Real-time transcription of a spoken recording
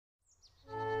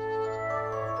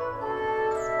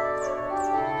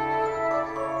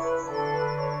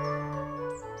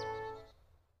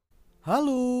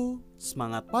Halo,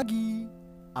 semangat pagi.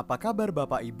 Apa kabar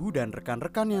Bapak Ibu dan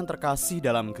rekan-rekan yang terkasih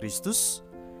dalam Kristus?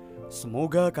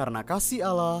 Semoga karena kasih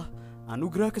Allah,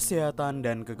 anugerah kesehatan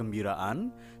dan kegembiraan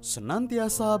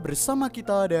senantiasa bersama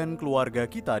kita dan keluarga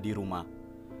kita di rumah.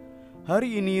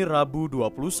 Hari ini Rabu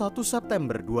 21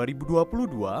 September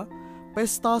 2022,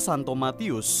 Pesta Santo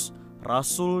Matius,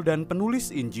 Rasul dan Penulis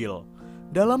Injil,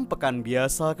 dalam Pekan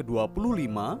Biasa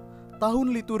ke-25, Tahun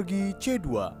Liturgi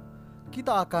C2.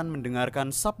 Kita akan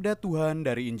mendengarkan sabda Tuhan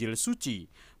dari Injil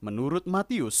Suci menurut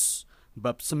Matius,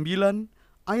 bab 9,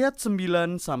 ayat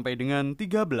 9 sampai dengan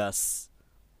 13.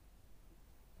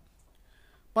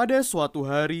 Pada suatu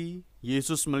hari,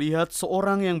 Yesus melihat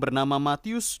seorang yang bernama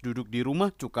Matius duduk di rumah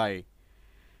Cukai.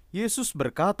 Yesus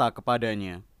berkata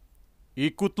kepadanya,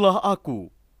 "Ikutlah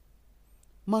aku."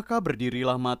 Maka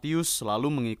berdirilah Matius lalu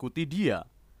mengikuti dia.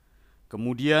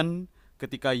 Kemudian,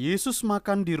 ketika Yesus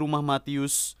makan di rumah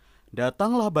Matius,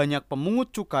 datanglah banyak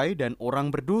pemungut cukai dan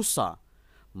orang berdosa,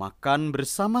 makan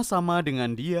bersama-sama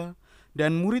dengan dia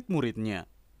dan murid-muridnya.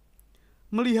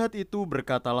 Melihat itu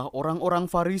berkatalah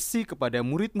orang-orang Farisi kepada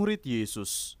murid-murid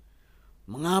Yesus,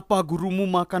 "Mengapa gurumu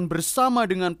makan bersama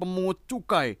dengan pemungut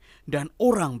cukai dan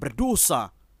orang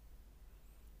berdosa?"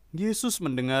 Yesus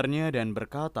mendengarnya dan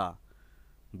berkata,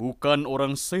 "Bukan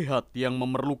orang sehat yang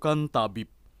memerlukan tabib,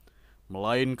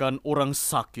 melainkan orang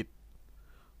sakit.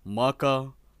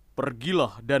 Maka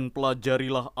pergilah dan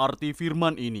pelajarilah arti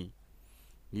firman ini.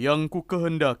 Yang ku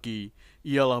kehendaki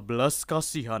ialah belas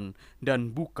kasihan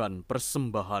dan bukan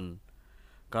persembahan.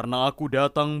 Karena aku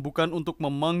datang bukan untuk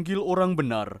memanggil orang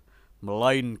benar,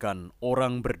 melainkan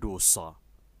orang berdosa."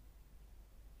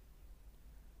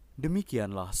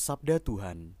 Demikianlah sabda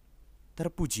Tuhan.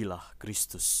 Terpujilah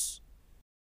Kristus.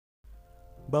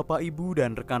 Bapak, Ibu,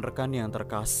 dan rekan-rekan yang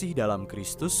terkasih dalam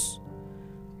Kristus,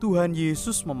 Tuhan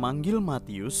Yesus memanggil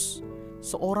Matius,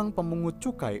 seorang pemungut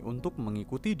cukai, untuk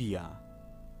mengikuti dia.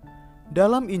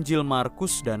 Dalam Injil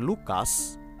Markus dan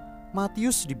Lukas,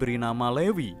 Matius diberi nama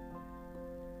Lewi.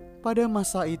 Pada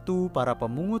masa itu, para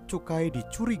pemungut cukai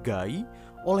dicurigai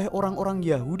oleh orang-orang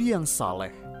Yahudi yang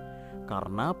saleh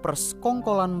karena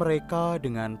persekongkolan mereka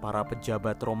dengan para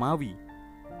pejabat Romawi.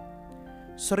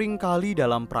 Seringkali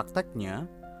dalam prakteknya,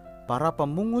 para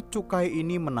pemungut cukai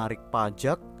ini menarik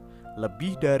pajak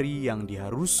lebih dari yang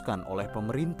diharuskan oleh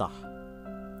pemerintah.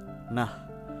 Nah,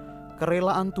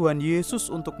 kerelaan Tuhan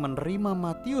Yesus untuk menerima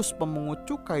Matius pemungut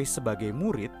cukai sebagai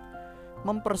murid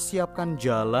mempersiapkan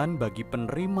jalan bagi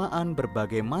penerimaan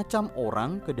berbagai macam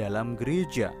orang ke dalam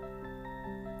gereja.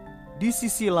 Di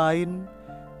sisi lain,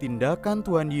 tindakan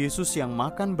Tuhan Yesus yang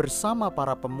makan bersama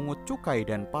para pemungut cukai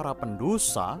dan para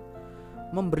pendosa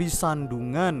memberi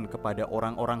sandungan kepada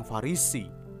orang-orang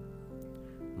Farisi.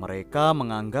 Mereka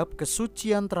menganggap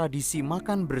kesucian tradisi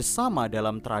makan bersama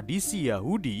dalam tradisi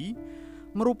Yahudi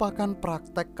merupakan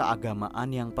praktek keagamaan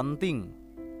yang penting.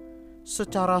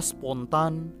 Secara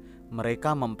spontan,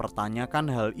 mereka mempertanyakan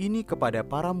hal ini kepada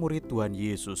para murid Tuhan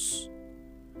Yesus.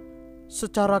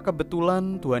 Secara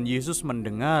kebetulan, Tuhan Yesus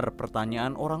mendengar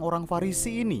pertanyaan orang-orang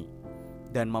Farisi ini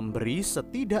dan memberi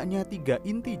setidaknya 3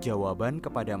 inti jawaban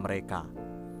kepada mereka.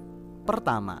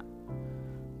 Pertama,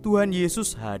 Tuhan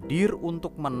Yesus hadir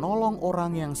untuk menolong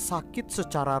orang yang sakit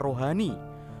secara rohani,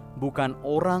 bukan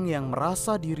orang yang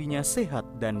merasa dirinya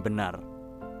sehat dan benar.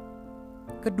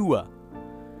 Kedua,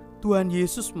 Tuhan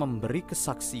Yesus memberi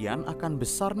kesaksian akan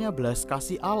besarnya belas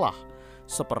kasih Allah,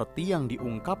 seperti yang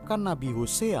diungkapkan Nabi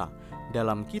Hosea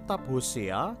dalam kitab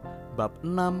Hosea bab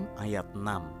 6 ayat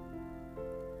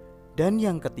 6. Dan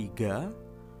yang ketiga,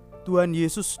 Tuhan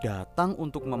Yesus datang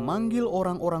untuk memanggil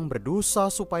orang-orang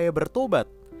berdosa supaya bertobat,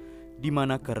 di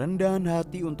mana kerendahan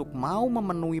hati untuk mau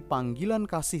memenuhi panggilan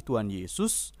kasih Tuhan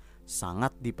Yesus sangat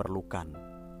diperlukan.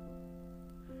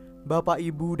 Bapak,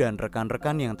 Ibu, dan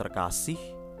rekan-rekan yang terkasih,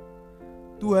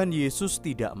 Tuhan Yesus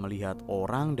tidak melihat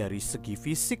orang dari segi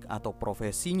fisik atau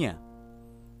profesinya,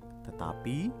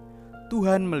 tetapi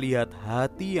Tuhan melihat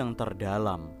hati yang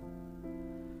terdalam.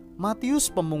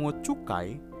 Matius pemungut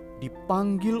cukai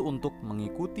dipanggil untuk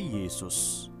mengikuti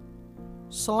Yesus.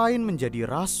 Selain menjadi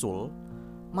rasul,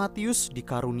 Matius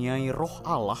dikaruniai Roh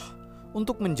Allah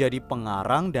untuk menjadi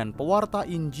pengarang dan pewarta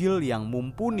Injil yang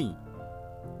mumpuni.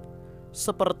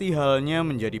 Seperti halnya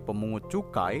menjadi pemungut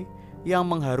cukai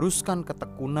yang mengharuskan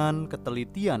ketekunan,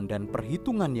 ketelitian, dan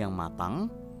perhitungan yang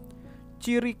matang,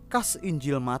 ciri khas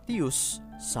Injil Matius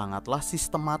sangatlah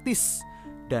sistematis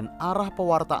dan arah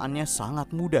pewartaannya sangat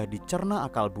mudah dicerna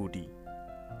akal budi.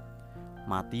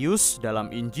 Matius dalam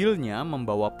Injilnya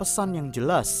membawa pesan yang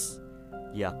jelas,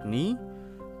 yakni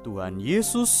Tuhan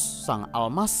Yesus Sang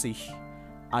Almasih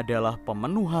adalah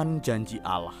pemenuhan janji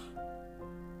Allah.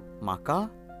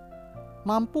 Maka,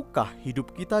 Mampukah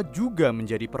hidup kita juga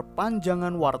menjadi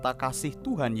perpanjangan warta kasih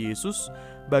Tuhan Yesus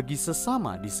bagi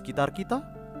sesama di sekitar kita?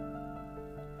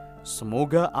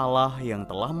 Semoga Allah yang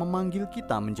telah memanggil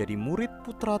kita menjadi murid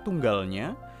putra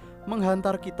tunggal-Nya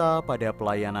menghantar kita pada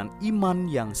pelayanan iman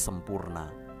yang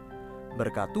sempurna.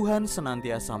 Berkat Tuhan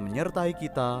senantiasa menyertai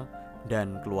kita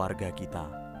dan keluarga kita.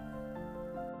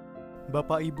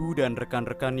 Bapak, Ibu, dan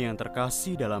rekan-rekan yang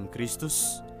terkasih dalam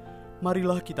Kristus,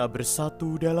 marilah kita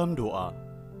bersatu dalam doa.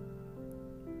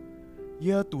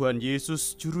 Ya Tuhan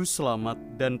Yesus, Juru Selamat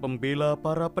dan Pembela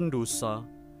para pendosa,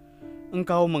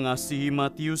 Engkau mengasihi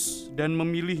Matius dan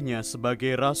memilihnya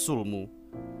sebagai Rasul-Mu.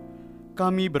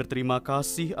 Kami berterima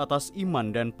kasih atas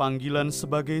iman dan panggilan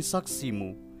sebagai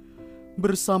saksi-Mu.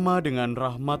 Bersama dengan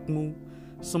rahmat-Mu,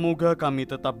 semoga kami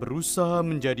tetap berusaha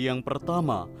menjadi yang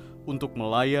pertama untuk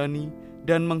melayani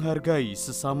dan menghargai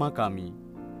sesama kami.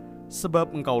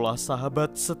 Sebab Engkaulah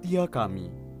sahabat setia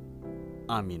kami.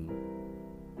 Amin.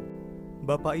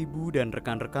 Bapak, Ibu, dan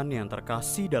rekan-rekan yang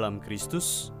terkasih dalam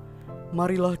Kristus,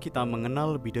 marilah kita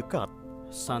mengenal lebih dekat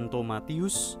Santo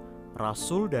Matius,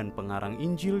 Rasul dan pengarang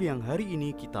Injil yang hari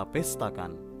ini kita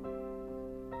pestakan.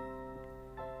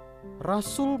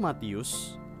 Rasul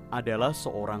Matius adalah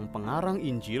seorang pengarang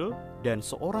Injil dan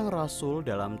seorang rasul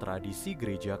dalam tradisi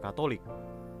Gereja Katolik.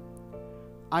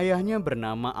 Ayahnya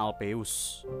bernama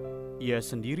Alpeus. Ia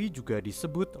sendiri juga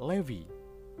disebut Levi.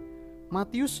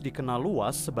 Matius dikenal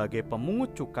luas sebagai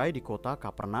pemungut cukai di kota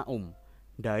Kapernaum,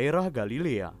 daerah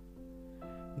Galilea.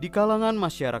 Di kalangan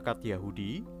masyarakat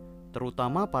Yahudi,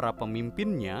 terutama para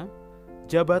pemimpinnya,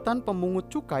 jabatan pemungut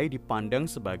cukai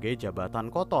dipandang sebagai jabatan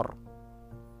kotor.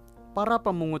 Para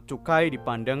pemungut cukai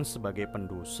dipandang sebagai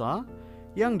pendosa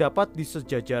yang dapat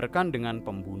disejajarkan dengan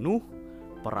pembunuh,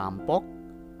 perampok,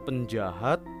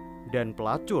 penjahat, dan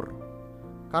pelacur,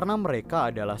 karena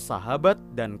mereka adalah sahabat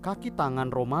dan kaki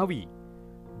tangan Romawi,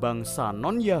 bangsa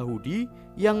non-Yahudi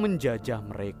yang menjajah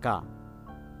mereka.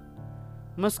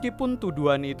 Meskipun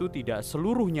tuduhan itu tidak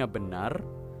seluruhnya benar,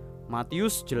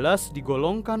 Matius jelas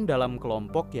digolongkan dalam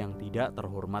kelompok yang tidak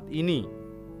terhormat ini.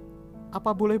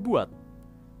 Apa boleh buat?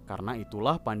 Karena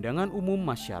itulah pandangan umum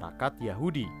masyarakat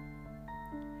Yahudi.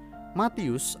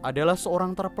 Matius adalah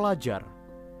seorang terpelajar.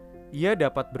 Ia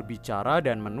dapat berbicara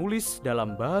dan menulis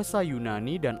dalam bahasa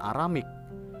Yunani dan Aramik,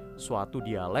 suatu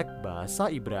dialek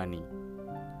bahasa Ibrani.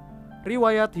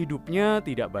 Riwayat hidupnya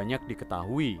tidak banyak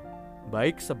diketahui,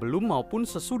 baik sebelum maupun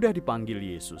sesudah dipanggil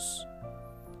Yesus.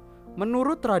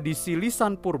 Menurut tradisi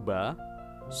lisan purba,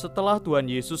 setelah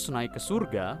Tuhan Yesus naik ke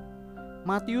surga,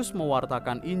 Matius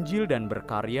mewartakan Injil dan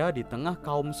berkarya di tengah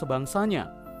kaum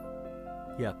sebangsanya,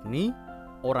 yakni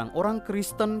orang-orang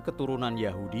Kristen keturunan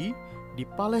Yahudi di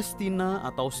Palestina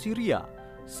atau Syria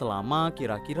selama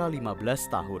kira-kira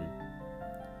 15 tahun.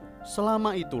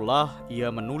 Selama itulah ia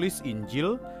menulis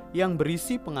Injil yang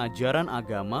berisi pengajaran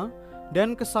agama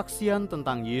dan kesaksian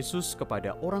tentang Yesus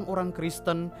kepada orang-orang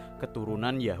Kristen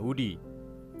keturunan Yahudi.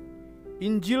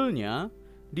 Injilnya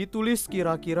ditulis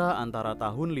kira-kira antara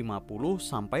tahun 50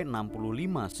 sampai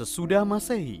 65 sesudah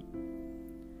Masehi.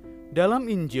 Dalam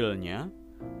Injilnya,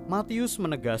 Matius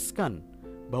menegaskan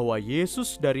bahwa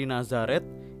Yesus dari Nazaret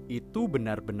itu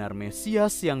benar-benar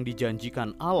Mesias yang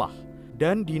dijanjikan Allah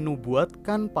dan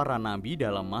dinubuatkan para nabi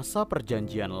dalam masa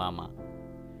Perjanjian Lama.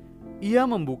 Ia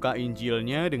membuka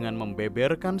Injilnya dengan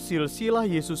membeberkan silsilah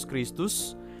Yesus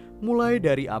Kristus mulai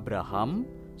dari Abraham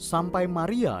sampai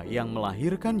Maria yang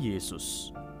melahirkan Yesus.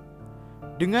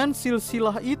 Dengan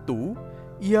silsilah itu,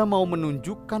 ia mau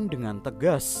menunjukkan dengan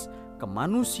tegas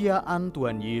kemanusiaan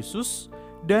Tuhan Yesus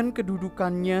dan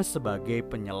kedudukannya sebagai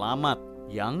penyelamat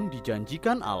yang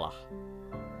dijanjikan Allah.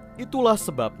 Itulah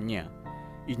sebabnya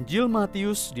Injil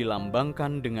Matius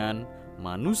dilambangkan dengan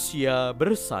manusia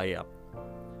bersayap.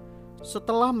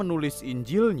 Setelah menulis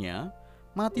Injilnya,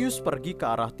 Matius pergi ke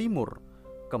arah timur,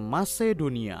 ke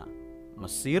Masedonia,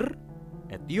 Mesir,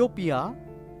 Ethiopia,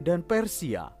 dan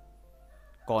Persia.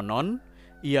 Konon,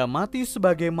 ia mati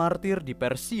sebagai martir di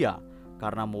Persia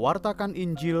karena mewartakan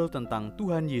Injil tentang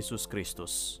Tuhan Yesus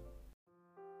Kristus.